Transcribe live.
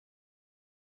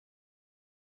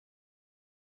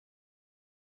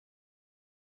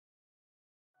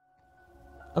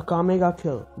A Kamega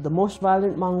Kill, the most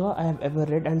violent manga I have ever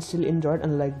read and still enjoyed,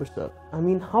 unlike Berserk. I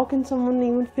mean, how can someone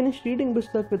even finish reading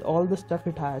Berserk with all the stuff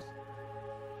it has?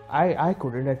 I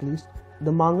couldn't, at least.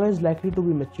 The manga is likely to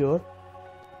be mature.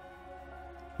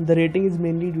 The rating is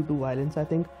mainly due to violence, I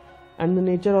think, and the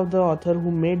nature of the author who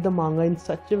made the manga in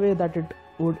such a way that it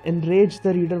would enrage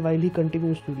the reader while he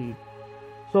continues to read.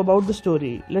 So, about the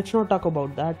story, let's not talk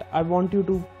about that. I want you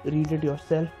to read it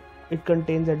yourself. It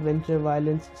contains adventure,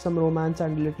 violence, some romance,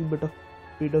 and a little bit of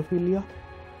pedophilia.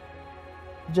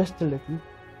 Just a little.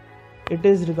 It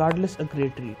is, regardless, a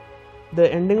great read. The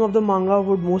ending of the manga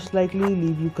would most likely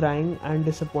leave you crying and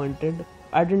disappointed.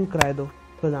 I didn't cry though,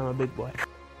 because I'm a big boy.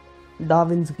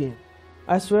 Darwin's Game.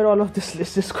 I swear all of this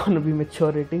list is gonna be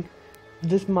mature rating.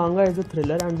 This manga is a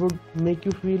thriller and would make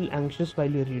you feel anxious while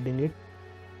you're reading it.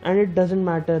 And it doesn't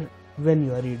matter when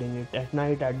you are reading it, at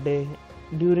night, at day,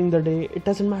 during the day, it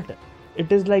doesn't matter.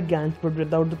 It is like Gantz but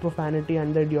without the profanity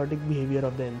and the idiotic behavior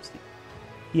of the MC.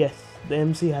 Yes, the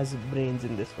MC has brains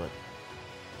in this one.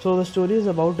 So the story is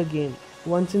about a game.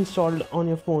 Once installed on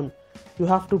your phone, you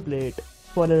have to play it.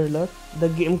 Spoiler alert, the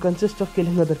game consists of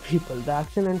killing other people. The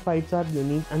action and fights are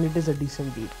unique and it is a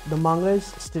decent read. The manga is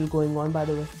still going on, by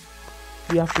the way.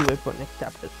 We have to wait for next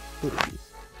chapter to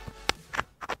release.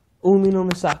 Umi no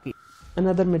Misaki,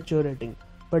 another mature rating,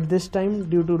 but this time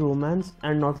due to romance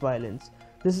and not violence.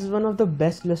 This is one of the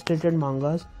best illustrated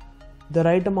mangas, the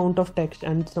right amount of text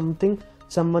and something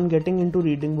someone getting into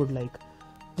reading would like.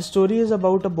 The story is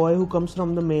about a boy who comes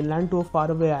from the mainland to a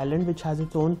faraway island which has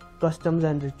its own customs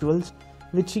and rituals,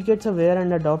 which he gets aware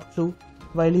and adopts to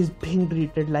while he's being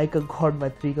treated like a god by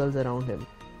 3 girls around him.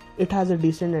 It has a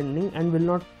decent ending and will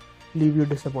not leave you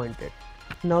disappointed.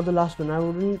 Now the last one, I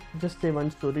wouldn't just say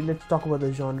one story, let's talk about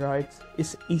the genre.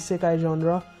 It's isekai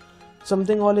genre,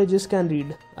 something all ages can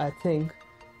read, I think.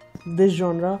 This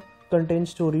genre contains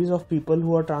stories of people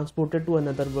who are transported to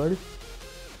another world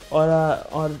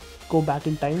or go back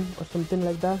in time or something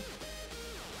like that.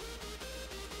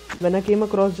 When I came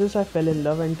across this, I fell in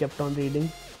love and kept on reading.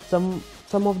 Some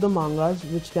of the mangas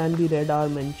which can be read are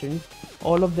mentioned.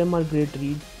 All of them are great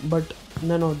reads, but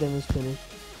none of them is finished.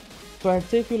 So I'd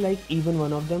say if you like even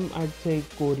one of them, I'd say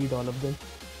go read all of them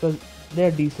because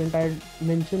they're decent. I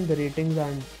mentioned the ratings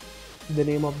and the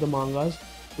name of the mangas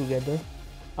together.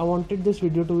 I wanted this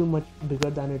video to be much bigger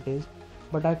than it is,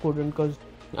 but I couldn't because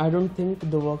I don't think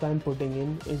the work I'm putting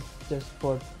in is just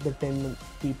for the 10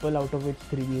 people, out of which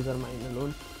 3 views are mine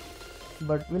alone.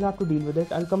 But we'll have to deal with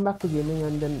it. I'll come back to gaming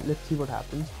and then let's see what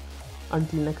happens.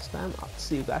 Until next time, I'll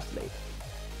see you guys later.